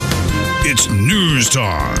It's news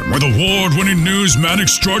time with award-winning newsman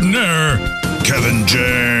extraordinaire, Kevin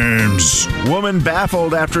James. Woman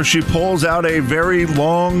baffled after she pulls out a very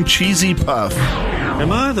long, cheesy puff.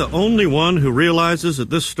 Am I the only one who realizes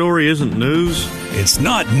that this story isn't news? It's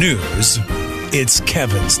not news. It's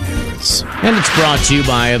Kevin's news. And it's brought to you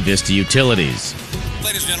by Avista Utilities.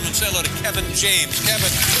 Ladies and gentlemen, say hello to Kevin James.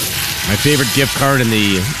 Kevin. My favorite gift card in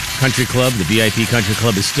the country club, the VIP country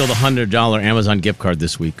club, is still the $100 Amazon gift card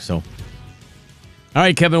this week. So, all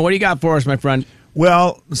right, Kevin, what do you got for us, my friend?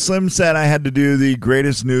 Well, Slim said I had to do the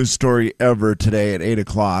greatest news story ever today at 8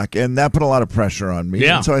 o'clock, and that put a lot of pressure on me.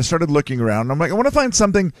 Yeah. And so I started looking around, and I'm like, I want to find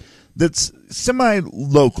something that's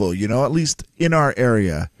semi-local, at least in our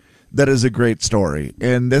area, that is a great story.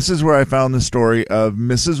 And this is where I found the story of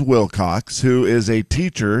Mrs. Wilcox, who is a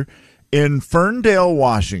teacher in Ferndale,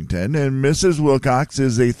 Washington. And Mrs. Wilcox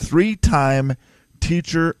is a 3-time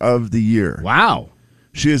Teacher of the Year. Wow.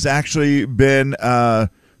 She has actually been to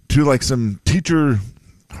like some teacher,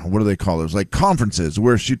 what do they call those? Like conferences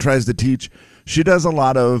where she tries to teach. She does a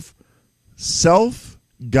lot of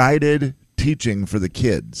self-guided teaching for the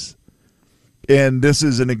kids. And this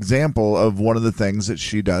is an example of one of the things that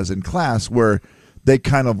she does in class where they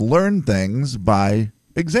kind of learn things by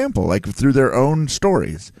example, like through their own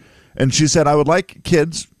stories. And she said, I would like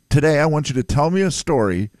kids today, I want you to tell me a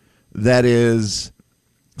story that is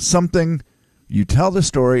something, you tell the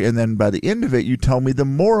story, and then by the end of it, you tell me the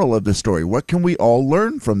moral of the story. What can we all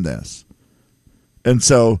learn from this? And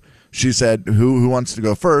so she said, who wants to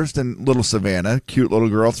go first? And little Savannah, cute little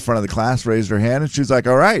girl at the front of the class, raised her hand, and she's like,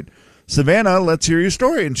 all right, Savannah, let's hear your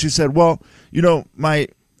story. And she said, well,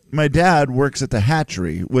 my dad works at the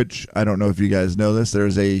hatchery, which I don't know if you guys know this.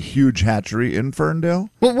 There's a huge hatchery in Ferndale.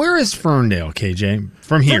 Well, where is Ferndale, KJ?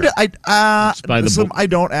 From here? I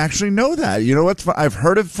don't actually know that. You know what? I've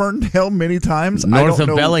heard of Ferndale many times. North of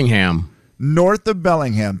Bellingham. North of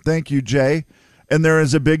Bellingham. Thank you, Jay. And there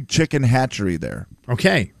is a big chicken hatchery there.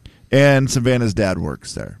 Okay. And Savannah's dad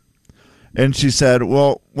works there. And she said,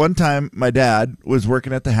 well, one time my dad was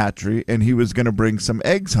working at the hatchery and he was going to bring some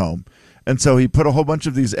eggs home. And so he put a whole bunch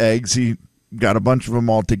of these eggs. He got a bunch of them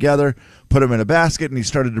all together, put them in a basket, and he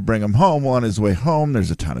started to bring them home. Well, on his way home,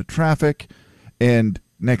 there's a ton of traffic. And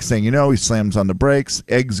next thing you know, he slams on the brakes.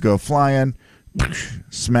 Eggs go flying,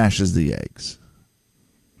 smashes the eggs.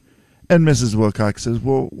 And Mrs. Wilcox says,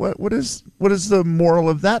 well, what is the moral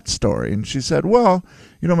of that story? And she said, well,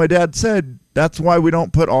 my dad said that's why we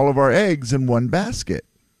don't put all of our eggs in one basket.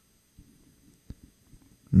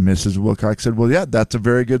 Mrs. Wilcox said, well, yeah, that's a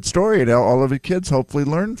very good story. And all of the kids hopefully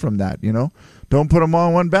learn from that, Don't put them all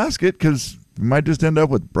in one basket because you might just end up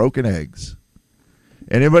with broken eggs.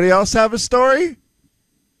 Anybody else have a story?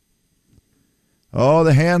 Oh,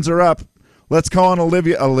 the hands are up. Let's call on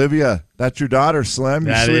Olivia. Olivia, that's your daughter, Slim.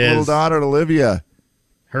 Your sweet little daughter, Olivia.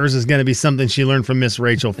 Hers is going to be something she learned from Miss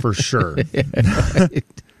Rachel for sure.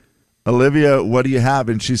 Olivia, what do you have?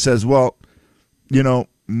 And she says, well,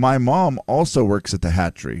 my mom also works at the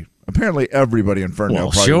hatchery. Apparently everybody in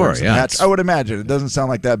Ferndale probably works at the hatchery. I would imagine. It doesn't sound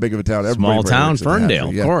like that big of a town. Small town,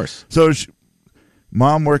 Ferndale, of course. So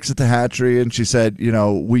Mom works at the hatchery, and she said,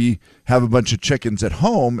 we have a bunch of chickens at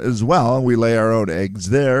home as well, and we lay our own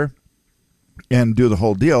eggs there and do the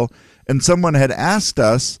whole deal. And someone had asked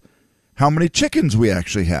us how many chickens we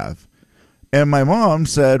actually have. And my mom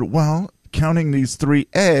said, well, counting these 3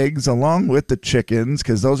 eggs along with the chickens,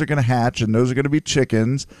 because those are going to hatch and those are going to be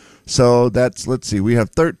chickens. So let's see, we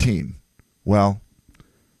have 13. Well,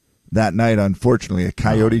 that night, unfortunately, a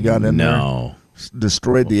coyote got in there,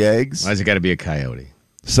 destroyed the eggs. Why's it got to be a coyote?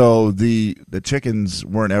 So the chickens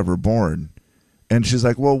weren't ever born. And she's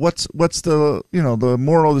like, well, what's the, the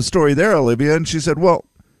moral of the story there, Olivia? And she said, well,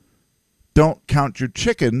 don't count your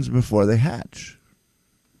chickens before they hatch.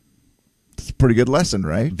 It's a pretty good lesson,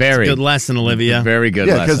 right? Very good lesson, Olivia. Very good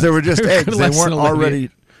lesson. Yeah, because they were just eggs.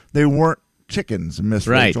 They weren't chickens, Miss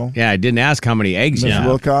Rachel. Yeah, I didn't ask how many eggs you have. Miss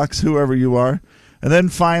Wilcox, whoever you are. And then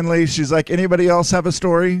finally, she's like, anybody else have a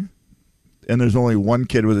story? And there's only one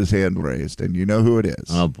kid with his hand raised, and you know who it is.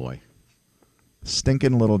 Oh, boy.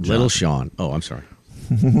 Stinking little John. Little Sean. Oh, I'm sorry.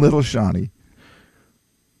 Little Shawnee.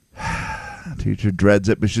 Teacher dreads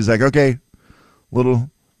it, but she's like, okay, little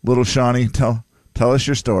Shawnee, tell us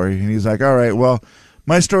your story. And he's like, all right, well,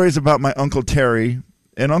 my story is about my Uncle Terry.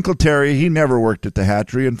 And Uncle Terry, he never worked at the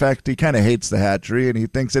hatchery. In fact, he kind of hates the hatchery, and he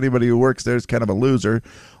thinks anybody who works there is kind of a loser.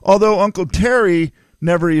 Although Uncle Terry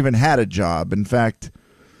never even had a job. In fact,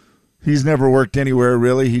 he's never worked anywhere,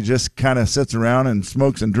 really. He just kind of sits around and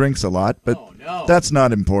smokes and drinks a lot. But that's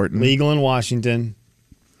not important. Legal in Washington.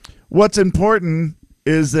 What's important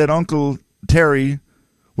is that Uncle Terry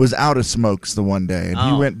was out of smokes the one day, and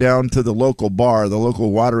he went down to the local bar, the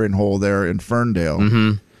local watering hole there in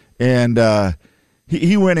Ferndale, and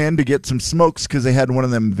he went in to get some smokes because they had one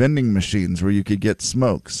of them vending machines where you could get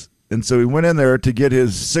smokes, and so he went in there to get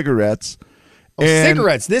his cigarettes. Oh,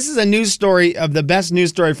 cigarettes. This is a news story of the best news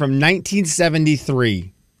story from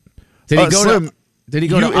 1973. Did he go Slim, to? Did he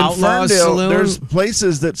go to in Outlaw Ferndale, Saloon? There's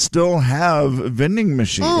places that still have vending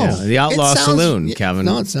machines. Yeah, the Outlaw Saloon, Kevin.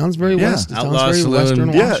 No, it sounds very west. It sounds Outlaw very Saloon.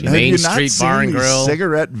 Western Yeah, Washington. have Main you not Street seen Bar and these Grill.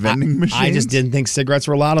 cigarette vending machines? I just didn't think cigarettes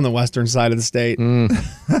were allowed on the western side of the state.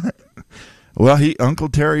 Well, Uncle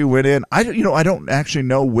Terry went in. I don't actually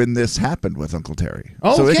know when this happened with Uncle Terry.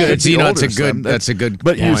 Oh, so it okay. could be It's a older, good- Slim. that's a good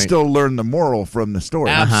But you point. still learn the moral from the story.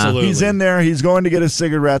 Absolutely. He's in there. He's going to get his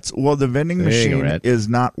cigarettes. Well, the vending machine Cigarette. is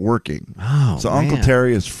not working. Oh, so Uncle man.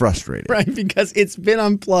 Terry is frustrated. Right, because it's been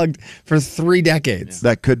unplugged for 3 decades.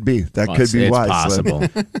 That could be. That Well, could be it's why. possible.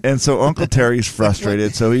 Slim. And so Uncle Terry's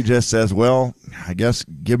frustrated. So he just says, well, I guess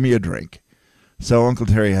give me a drink. So Uncle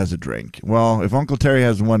Terry has a drink. Well, if Uncle Terry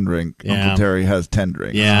has one drink, Yeah. Uncle Terry has 10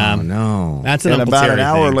 drinks. Yeah. Oh no. That's an And Uncle about Terry an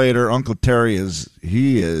hour thing. later, Uncle Terry is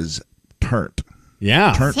turnt.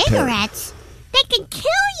 Yeah. Turnt Terry. Cigarettes? They can kill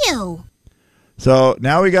you. So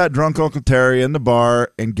now we got drunk Uncle Terry in the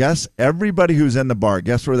bar, and guess everybody who's in the bar,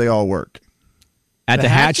 guess where they all work? At the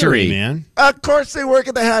hatchery, man. Of course they work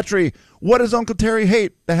at the hatchery. What does Uncle Terry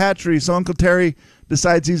hate? The hatchery. So Uncle Terry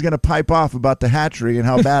decides he's going to pipe off about the hatchery and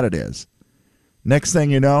how bad it is. Next thing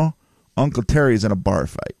you know, Uncle Terry's in a bar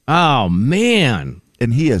fight. Oh man.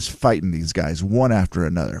 And he is fighting these guys one after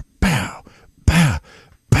another. Pow, pow,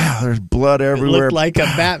 pow. There's blood It everywhere. looked like a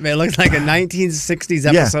Batman. It looked like a 1960s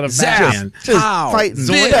episode of Batman. Just Pow, fighting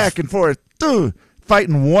ziff. back and forth. Dude,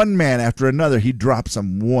 fighting one man after another. He drops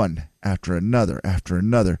him one after another after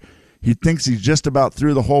another. He thinks he's just about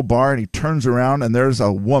through the whole bar, and he turns around, and there's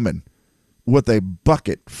a woman with a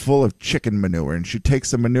bucket full of chicken manure, and she takes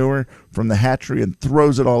the manure from the hatchery and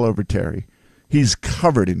throws it all over Terry. He's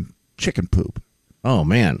covered in chicken poop. Oh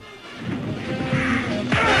man.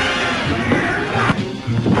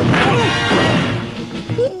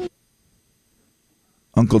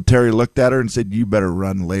 Uncle Terry looked at her and said, "You better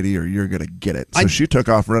run, lady, or you're going to get it." So she took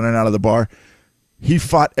off running out of the bar. He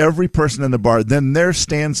fought every person in the bar. Then there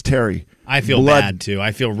stands Terry. I feel Blood. bad, too.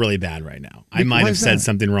 I feel really bad right now. I Why might have is said that?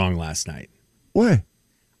 something wrong last night. What?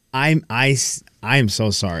 I'm so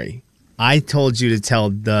sorry. I told you to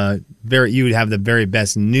tell you would have the very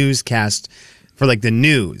best newscast for like the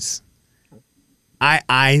news.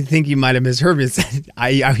 I think you might have misheard me.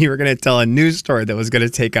 You were going to tell a news story that was going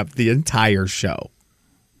to take up the entire show.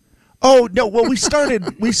 Oh no! Well, we started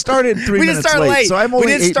 3 We didn't minutes start late. so I'm We only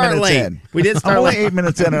did 8 start minutes late. in. We did start I'm only late. 8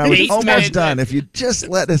 minutes in, and I was 8 almost minutes done. If you just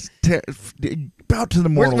let us about to the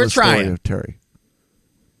moral We're of the story trying. of Terry.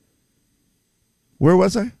 Where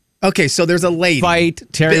was I? Okay, so there's a lady. Fight.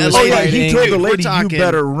 Terry was Oh yeah, fighting. he told the We're lady, "You talking-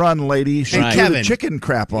 better run, lady." She And threw the Kevin. chicken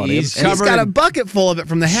crap on him. He's And He's got a bucket full of it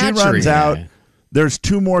from the She hatchery. runs out. There's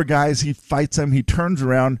 2 more guys. He fights them. He turns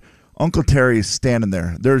around. Uncle Terry's standing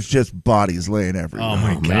there. There's just bodies laying everywhere. Oh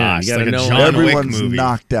my man, gosh! you gotta Like a know John Everyone's Wick movie.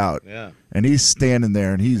 knocked out. Yeah. And he's standing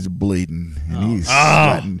there and he's bleeding and he's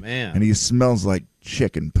sweating man. and he smells like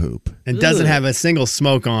chicken poop. And doesn't have a single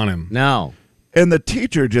smoke on him. No. And the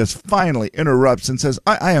teacher just finally interrupts and says,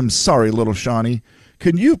 I am sorry, little Shawnee.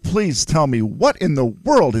 Can you please tell me what in the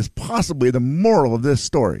world is possibly the moral of this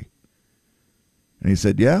story? And he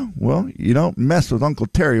said, yeah, well, you don't mess with Uncle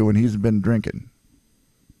Terry when he's been drinking.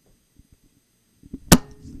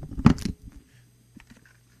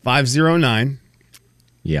 509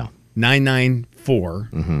 Yeah. 994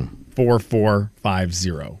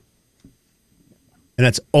 4450. And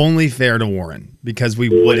that's only fair to Warren because we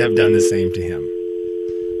would have done the same to him.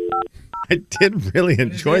 I did really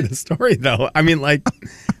enjoy the story, though. I mean, like,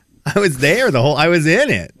 I was there I was in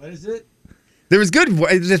it. What is it? There was good.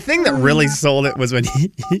 The thing that really sold it was when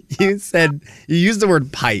you said, you used the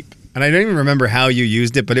word pipe. And I don't even remember how you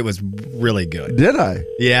used it, but it was really good. Did I?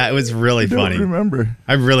 Yeah, it was really I don't funny. remember.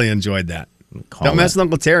 I really enjoyed that. Don't mess with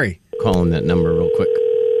Uncle Terry. Call him that number real quick.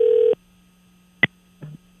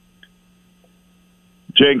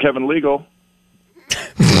 Jay and Kevin Legal.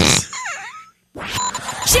 Jay,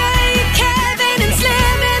 Kevin, and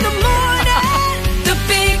Slim in the morning. The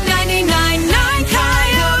big 99.9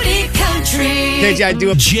 Coyote Country. KJ, I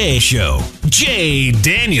do a Jay Show. Jay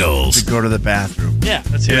Daniels. To go to the bathroom. Yeah,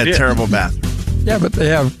 that's In it. a terrible bathroom. Yeah, but they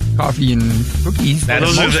have coffee and cookies.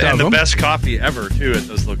 Those are Most the, of and the them. best coffee ever, too, at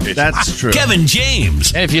those locations. That's true. Kevin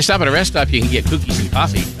James. And if you stop at a rest stop, you can get cookies and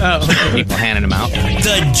coffee. People handing them out.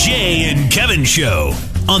 The Jay and Kevin Show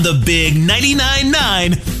on the big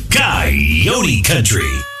 99.9 Coyote Country.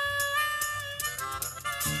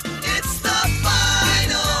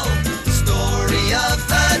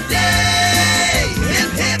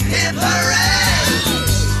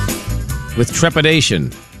 With trepidation.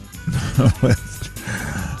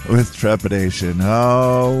 with trepidation.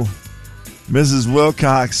 Oh, Mrs.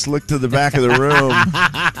 Wilcox, look to the back of the room.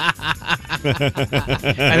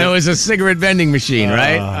 And it was a cigarette vending machine,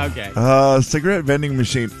 right? Okay. Cigarette vending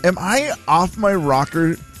machine. Am I off my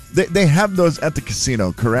rocker? They have those at the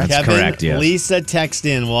casino, correct? Kevin, correct, yes. Lisa texted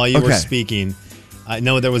in while you were speaking. I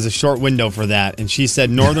know there was a short window for that, and she said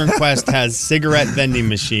Northern Quest has cigarette vending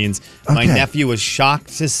machines. My nephew was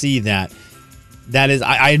shocked to see that. That is,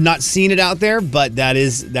 I have not seen it out there, but that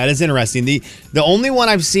is interesting. The only one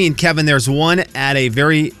I've seen, Kevin, there's one at a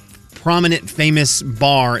very prominent, famous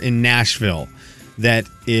bar in Nashville that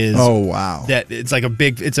is. Oh wow! That it's like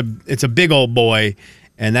it's a big old boy,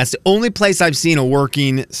 and that's the only place I've seen a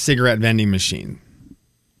working cigarette vending machine.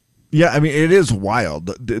 Yeah, I mean it is wild.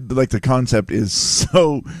 Like the concept is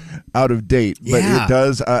so out of date, but it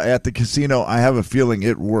does at the casino. I have a feeling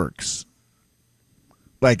it works.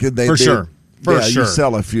 Like they for sure. You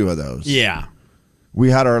sell a few of those. Yeah.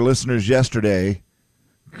 We had our listeners yesterday,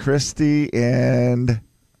 Christy and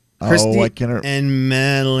Melinda.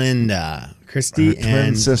 Christy her twin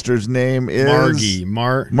and sister's name is Margie.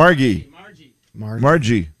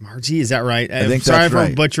 Margie, is that right? I think sorry that's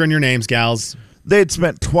right. for butchering your names, gals. They had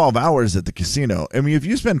spent 12 hours at the casino. I mean, if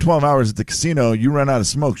you spend 12 hours at the casino, you run out of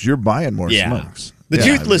smokes. You're buying more smokes. The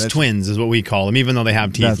toothless twins is what we call them, even though they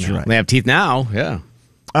have teeth that's now. Right. They have teeth now, yeah.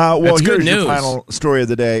 Well, That's here's good your news. final story of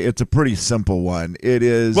the day. It's a pretty simple one. It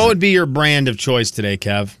is. What would be your brand of choice today,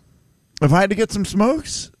 Kev? If I had to get some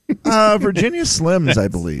smokes, Virginia Slims, I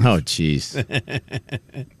believe. Oh, jeez.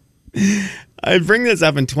 I bring this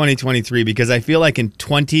up in 2023 because I feel like in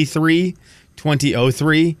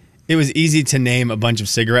 2003, it was easy to name a bunch of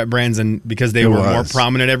cigarette brands, and because they were more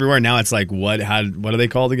prominent everywhere. Now it's like, what are they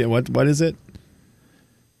called again? What is it?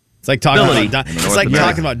 It's like talking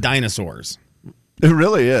talking about dinosaurs. It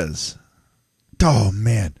really is. Oh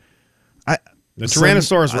man, the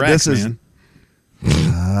Tyrannosaurus Rex, man.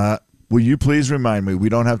 Will you please remind me? We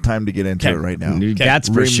don't have time to get into it right now. That's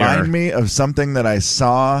for sure. Remind me of something that I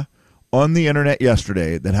saw on the internet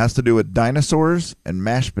yesterday that has to do with dinosaurs and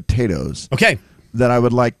mashed potatoes. Okay. That I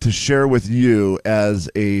would like to share with you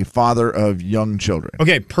as a father of young children.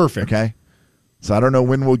 Okay, perfect. Okay. So I don't know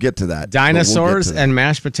when we'll get to that. Dinosaurs and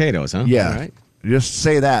mashed potatoes, huh? Yeah. All right. Just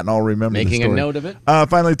say that and I'll remember Making the story. a note of it.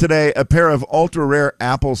 Finally today, a pair of ultra-rare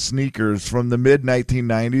Apple sneakers from the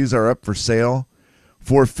mid-1990s are up for sale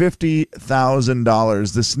for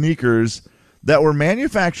 $50,000. The sneakers that were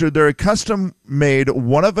manufactured, they're a custom-made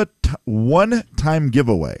one-time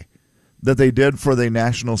giveaway that they did for the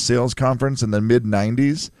National Sales Conference in the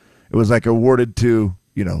mid-90s. It was like awarded to,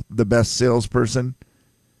 the best salesperson.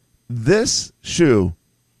 This shoe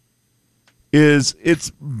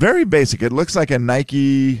it's very basic. It looks like a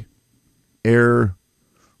Nike Air,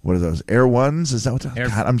 what are those? Air Ones? Is that what?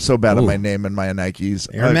 God, I'm so bad at my name and my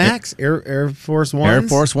Nikes. Air Max? Air Force Ones? Air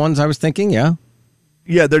Force Ones, I was thinking, yeah.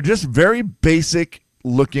 Yeah, they're just very basic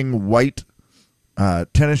looking white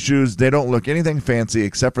tennis shoes. They don't look anything fancy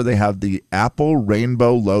except for they have the Apple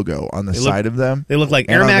rainbow logo on the side of them. They look like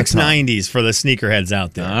Air Max 90s for the sneakerheads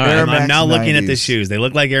out there. I'm now looking at the shoes. They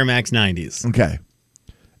look like Air Max 90s. Okay.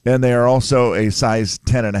 And they are also a size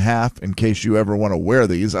 10.5 in case you ever want to wear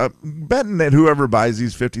these. Betting that whoever buys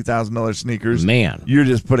these $50,000 sneakers, man, you're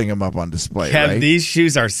just putting them up on display, Kev, right? These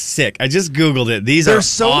shoes are sick. I just Googled it. They're are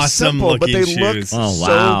so awesome simple, looking but they shoes. look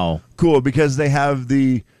so cool because they have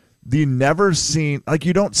the never seen, like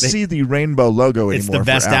you don't see the rainbow logo anymore. It's the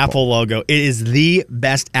best for Apple logo. It is the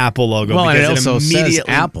best Apple logo. Well, because and it also says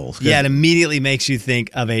Apple. Yeah, it immediately makes you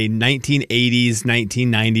think of a 1980s,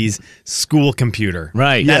 1990s school computer.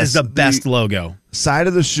 Right. That is the best logo. Side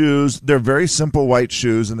of the shoes, they're very simple white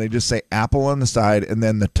shoes, and they just say Apple on the side, and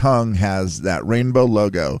then the tongue has that rainbow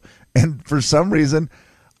logo. And for some reason,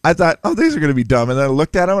 I thought, oh, these are going to be dumb. And then I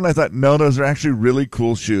looked at them, and I thought, no, those are actually really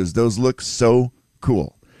cool shoes. Those look so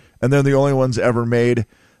cool. And they're the only ones ever made.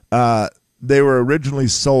 They were originally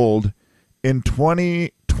sold in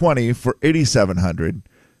 2020 for $8,700,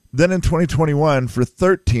 then in 2021 for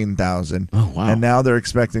 $13,000. Oh wow! And now they're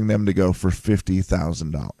expecting them to go for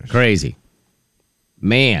 $50,000. Crazy,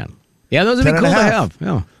 man. Yeah, those would be cool to have.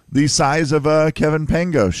 Yeah, the size of Kevin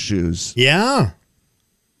Pangos shoes. Yeah.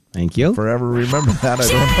 Thank you. Forever remember that. I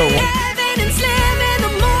don't know what. Kevin and Slim in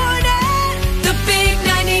the morning. The big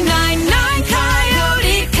 99.9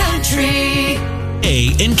 Coyote Country.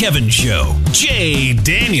 And Kevin Show. Jay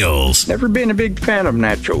Daniels. Never been a big fan of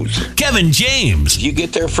nachos. Kevin James. You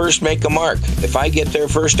get there first, make a mark. If I get there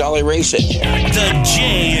first, I'll erase it. The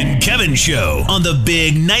Jay and Kevin Show on the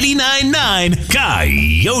big 99.9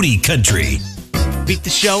 Coyote Country. Beat the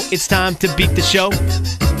show, it's time to beat the show.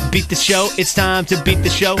 Beat the show, it's time to beat the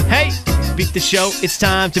show. Hey! Beat the show, it's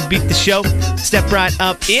time to beat the show. Step right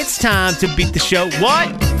up, it's time to beat the show.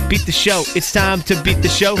 What? Beat the show, it's time to beat the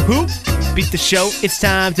show. Who? Beat the show, it's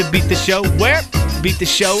time to beat the show. Where? Beat the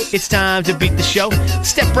show, it's time to beat the show.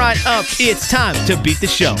 Step right up, it's time to beat the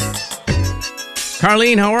show.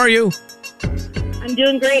 Carlene, how are you? I'm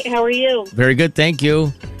doing great. How are you? Very good, thank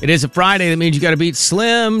you. It is a Friday. That means you got to beat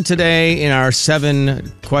Slim today in our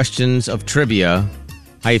 7 questions of trivia.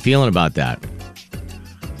 How you feeling about that?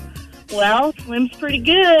 Well, Slim's pretty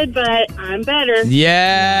good, but I'm better.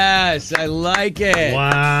 Yes, I like it.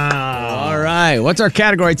 Wow. All right. What's our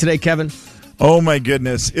category today, Kevin? Oh, my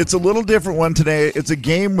goodness. It's a little different one today. It's a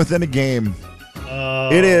game within a game.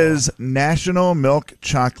 It is National Milk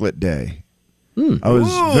Chocolate Day. I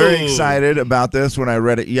was very excited about this when I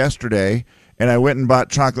read it yesterday, and I went and bought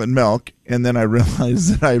chocolate milk, and then I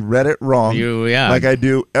realized that I read it wrong, like I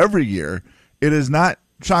do every year. It is not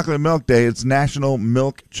Chocolate Milk Day. It's National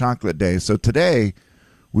Milk Chocolate Day. So today,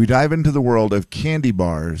 we dive into the world of candy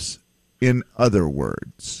bars, in other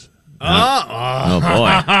words. Oh,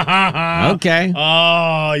 boy. Okay.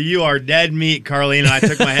 Oh, you are dead meat, Carlene. I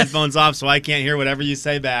took my headphones off so I can't hear whatever you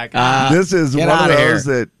say back. This is one of those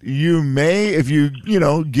that you may, if you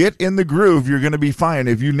get in the groove, you're going to be fine.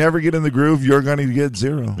 If you never get in the groove, you're going to get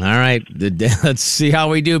 0. All right. Let's see how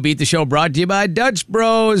we do. Beat the Show brought to you by Dutch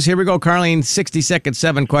Bros. Here we go, Carlene. 60 seconds,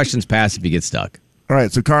 7 questions. Pass if you get stuck. All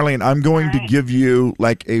right. So, Carlene, I'm going to give you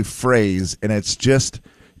like a phrase, and it's just...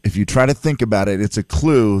 if you try to think about it, it's a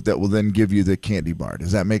clue that will then give you the candy bar.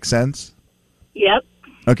 Does that make sense? Yep.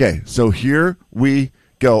 Okay, so here we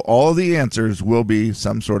go. All the answers will be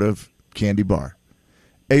some sort of candy bar.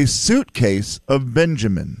 A suitcase of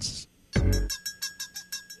Benjamins.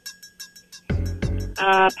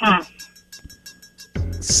 Pass.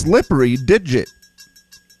 Slippery digit.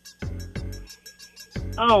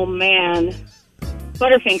 Oh, man.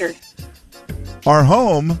 Butterfinger. Our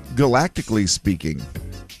home, galactically speaking.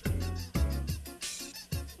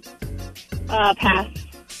 Pass.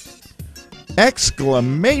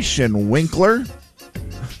 Exclamation Winkler.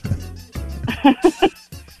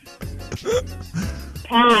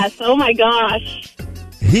 Pass. Oh, my gosh.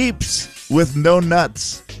 Heaps with no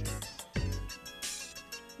nuts.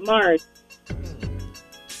 Mars.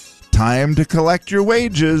 Time to collect your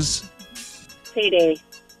wages. Payday.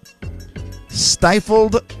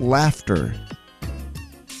 Stifled laughter.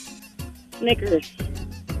 Snickers.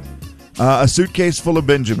 A suitcase full of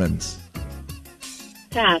Benjamins.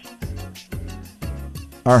 Pass.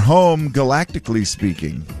 Our home, galactically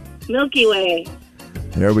speaking. Milky Way.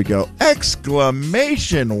 There we go.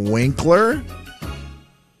 Exclamation Winkler.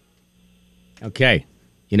 Okay.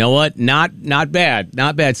 You know what? Not bad.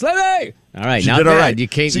 Not bad. Slimmy! All right, She not did bad. all right. You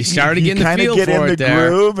can't. So You started getting the kinda feel get for in it the there.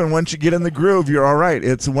 groove, and once you get in the groove, you're all right.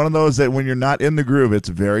 It's one of those that when you're not in the groove, it's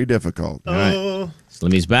very difficult. All right.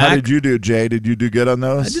 Slimmy's back. How did you do, Jay? Did you do good on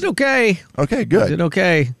those? I did okay. Okay, good. I did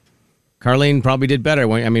okay. Carlene probably did better.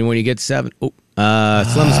 When you get 7. Slim's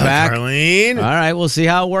back. Carlene. All right, we'll see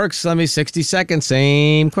how it works. Slimmy, 60 seconds.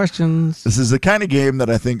 Same questions. This is the kind of game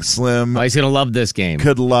that I think Slim he's going to love this game.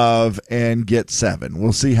 could love and get 7.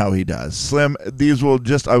 We'll see how he does. Slim,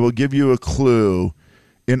 I will give you a clue,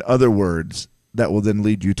 in other words, that will then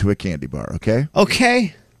lead you to a candy bar, okay?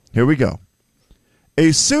 Okay. Here we go.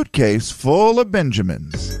 A suitcase full of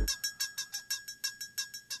Benjamins.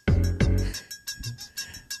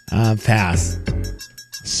 Pass.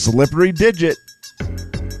 Slippery digit.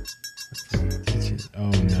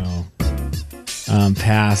 Oh, no.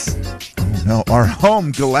 Pass. Oh, no. Our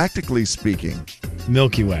home, galactically speaking.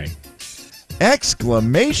 Milky Way.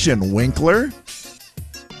 Exclamation Winkler.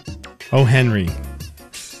 Oh, Henry.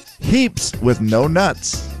 Heaps with no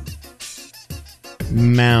nuts.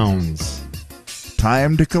 Mounds.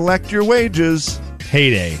 Time to collect your wages.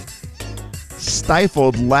 Payday.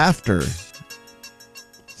 Stifled laughter.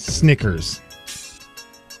 Snickers.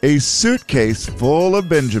 A suitcase full of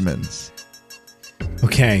Benjamins.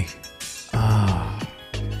 Okay.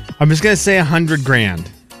 I'm just going to say $100,000.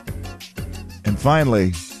 And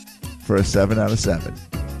finally, for a 7 out of 7,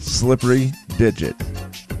 slippery digit.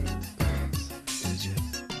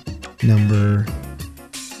 Number.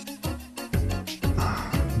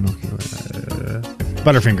 Milky Way.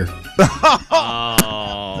 Butterfinger.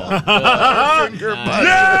 No,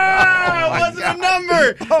 it wasn't a number.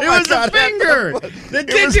 It was a finger. The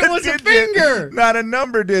digit was a finger. Not a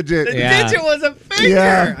number digit. The digit was a finger.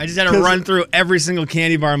 Yeah, I just had to run through every single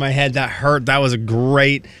candy bar in my head. That hurt. That was a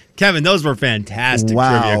great. Kevin, those were fantastic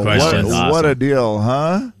trivia questions. What a deal,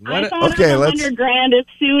 huh? I thought it was $100,000 as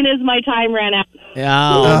soon as my time ran out.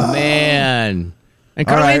 Oh, man. And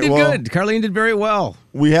All Carlene right, did well, good. Carlene did very well.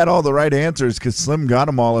 We had all the right answers because Slim got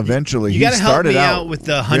them all eventually. You He got to help started me out with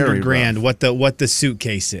the very $100,000. rough. What the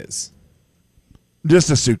suitcase is?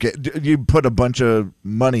 Just a suitcase. You put a bunch of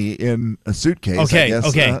money in a suitcase. Okay, I guess,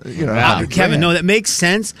 okay. $100,000. Kevin, no, that makes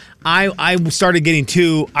sense. I started getting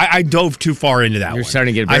I dove too far into that. You're one.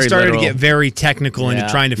 starting to get very I started literal. to get very technical into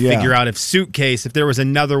trying to figure out if there was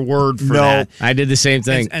another word for that. I did the same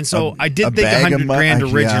thing. And so I did think bag of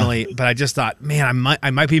 $100,000 originally, yeah. but I just thought, man,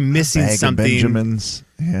 I might be missing Bag of something. Benjamins.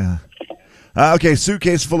 Yeah. Okay,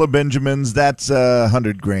 suitcase full of Benjamins. That's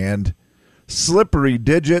 $100,000. Slippery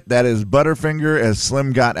digit. That is Butterfinger, as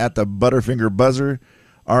Slim got at the Butterfinger buzzer.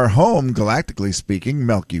 Our home, galactically speaking,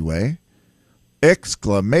 Milky Way.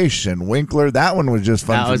 Exclamation Winkler. That one was just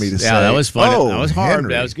fun for me to say. Yeah, that was fun. Oh, that was hard.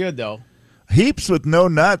 Henry. That was good, though. Heaps with no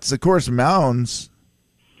nuts. Of course, Mounds.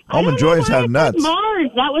 Almond Joys have nuts. Mars.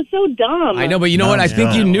 That was so dumb. I know, but you know what? I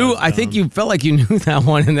think you knew. I think you felt like you knew that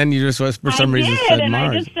one, and then you just, for some reason, said and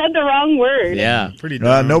Mars. I just said the wrong word. Yeah. Pretty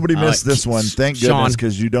dumb. Nobody missed this one. Thank Sean. goodness,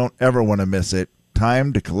 because you don't ever want to miss it.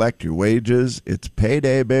 Time to collect your wages. It's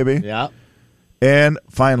payday, baby. Yeah. And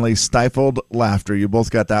finally, stifled laughter. You both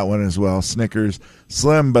got that one as well. Snickers.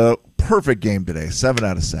 Slim, but perfect game today. 7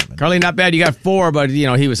 out of 7. Carly, not bad. You got 4, but you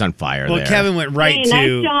know he was on fire. Well, there. Kevin went right Hey,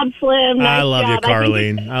 to. nice job, Slim. Nice I love job. you,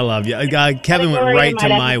 Carlene. I love you. Kevin went Gloria right to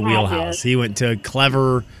might have my to have wheelhouse. He went to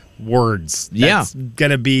clever words. Yeah. That's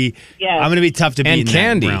gonna be. Yeah. I'm gonna be tough to beat and in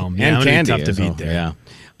candy. that realm. Yeah, And I'm gonna be candy. tough to as beat well. there.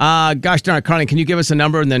 Yeah. Gosh darn it, Carly, can you give us a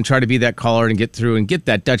number and then try to be that caller and get through and get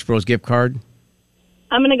that Dutch Bros gift card?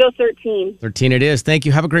 I'm going to go 13. 13 it is. Thank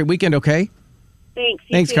you. Have a great weekend, okay? Thanks.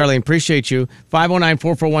 You Thanks, too. Carlene. Appreciate you.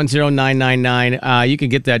 509-441-0999. You can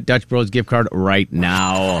get that Dutch Bros gift card right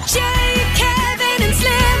now. Jay, Kevin, and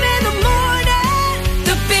Slim in the morning.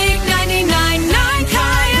 The big 99.9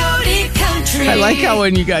 Coyote Country. I like how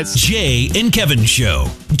when you guys... Jay and Kevin Show.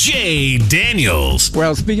 Jay Daniels.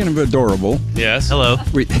 Well, speaking of adorable, Yes. Hello.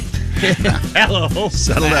 Hello.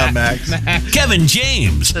 Settle down, Max. Kevin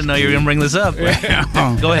James. Didn't know you were going to bring this up. Go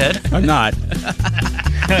ahead. I'm not.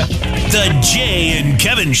 The Jay and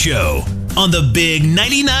Kevin Show on the big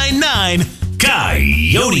 99.9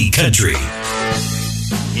 Coyote Country.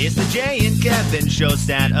 It's the Jay and Kevin Show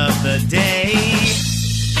stat of the day.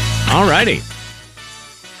 All righty.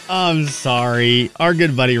 I'm sorry. Our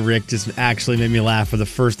good buddy Rick just actually made me laugh for the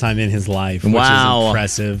first time in his life, which Wow. is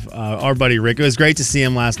impressive. Our buddy Rick. It was great to see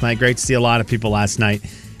him last night. Great to see a lot of people last night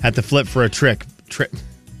at the Flip for a Trick.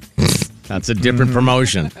 That's a different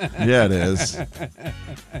promotion. Yeah, it is.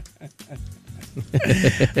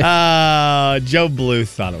 Joe Bluth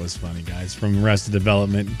thought it was funny, guys, from Arrested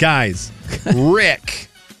Development. Guys, Rick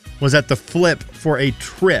was at the Flip for a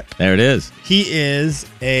trip. There it is. He is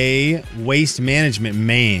a waste management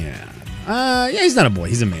man. Yeah, he's not a boy.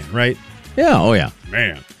 He's a man, right? Yeah. Oh, yeah.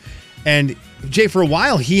 Man. And Jay, for a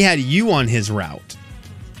while, he had you on his route.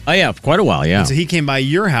 Oh, yeah. For quite a while, yeah. And so he came by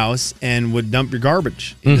your house and would dump your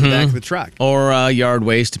garbage into the back of the truck. Or yard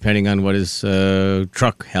waste, depending on what his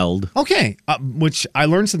truck held. Okay, which I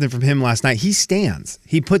learned something from him last night. He stands.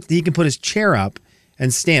 He can put his chair up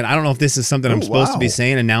and stand. I don't know if this is something I'm supposed to be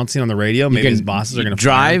saying, announcing on the radio. Maybe his bosses are going to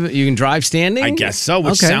drive. You can drive standing. I guess so,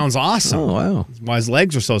 which sounds awesome. Oh wow! Why his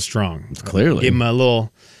legs are so strong? Clearly, gave him a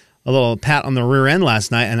little pat on the rear end last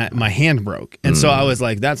night, and my hand broke. And so I was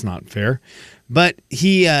like, "That's not fair." But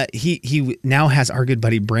he now has our good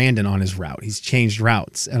buddy Brandon on his route. He's changed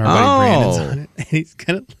routes, and our buddy Brandon's on it.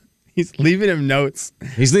 And he's leaving him notes.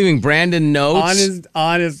 He's leaving Brandon notes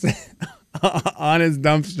on his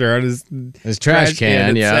dumpster, on his trash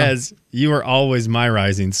can. It says, "You are always my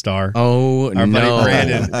rising star." Oh, our no. buddy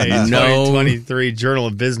Brandon, a No. 2023 Journal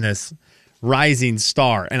of Business rising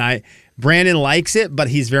star, and Brandon likes it, but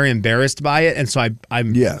he's very embarrassed by it, and so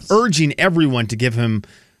I'm urging everyone to give him.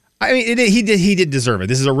 I mean, he did deserve it.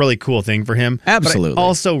 This is a really cool thing for him. Absolutely. But I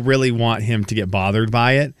also really want him to get bothered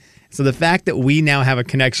by it. So the fact that we now have a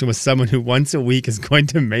connection with someone who once a week is going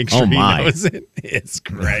to make sure he knows it, it's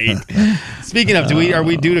great. Speaking of, are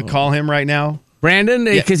we due to call him right now? Brandon,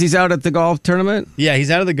 because he's out at the golf tournament? Yeah,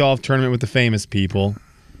 he's out of the golf tournament with the famous people.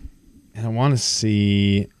 And I want to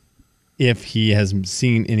see if he has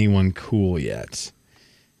seen anyone cool yet.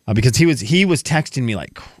 Because he was texting me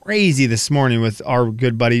like crazy this morning with our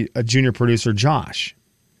good buddy, junior producer Josh.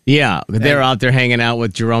 Yeah, they're out there hanging out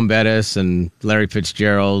with Jerome Bettis and Larry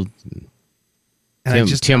Fitzgerald,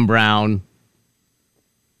 and Tim Brown.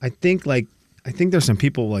 I think there's some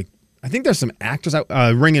people I think there's some actors out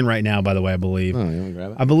ringing right now. By the way, I believe. Oh, you want to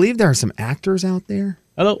grab it? I believe there are some actors out there.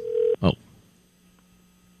 Hello. Oh,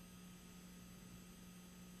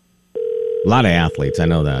 a lot of athletes. I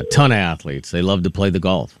know that. Ton of athletes. They love to play the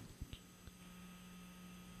golf.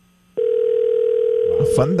 a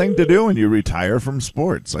fun thing to do when you retire from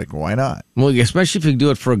sports. Like, why not? Well, especially if you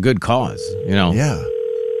do it for a good cause, Yeah.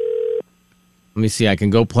 Let me see. I can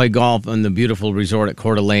go play golf on the beautiful resort at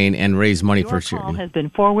Coeur d'Alene and raise money for Your sure. call has been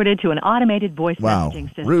forwarded to an automated voice messaging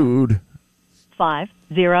system. Rude.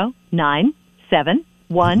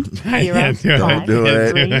 50971 Don't do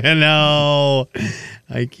it. No,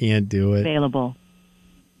 I can't do it. Available.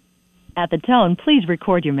 At the tone, please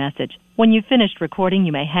record your message. When you've finished recording,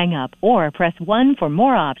 you may hang up or press 1 for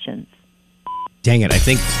more options. Dang it, I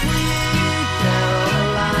think.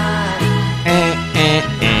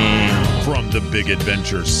 From the Big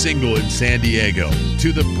Adventure single in San Diego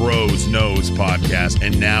to the Bros Knows podcast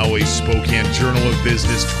and now a Spokane Journal of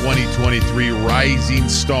Business 2023 rising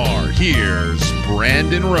star, here's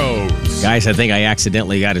Brandon Rose. Guys, I think I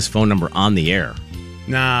accidentally got his phone number on the air.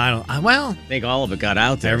 Nah, I don't. Well, I think all of it got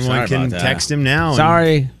out there. Everyone Sorry can about that. text him now.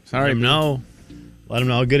 Sorry. Let him know. Let him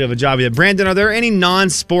know how good of a job he did. Brandon, are there any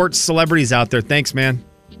non-sports celebrities out there? Thanks, man.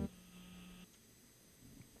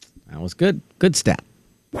 That was good. Good stat.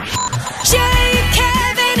 Jay,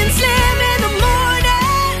 Kevin, and Slim in the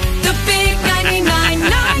morning. The big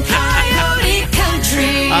 99.9 Coyote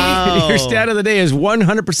Country. Your stat of the day is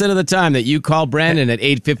 100% of the time that you call Brandon at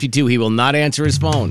 8:52, he will not answer his phone.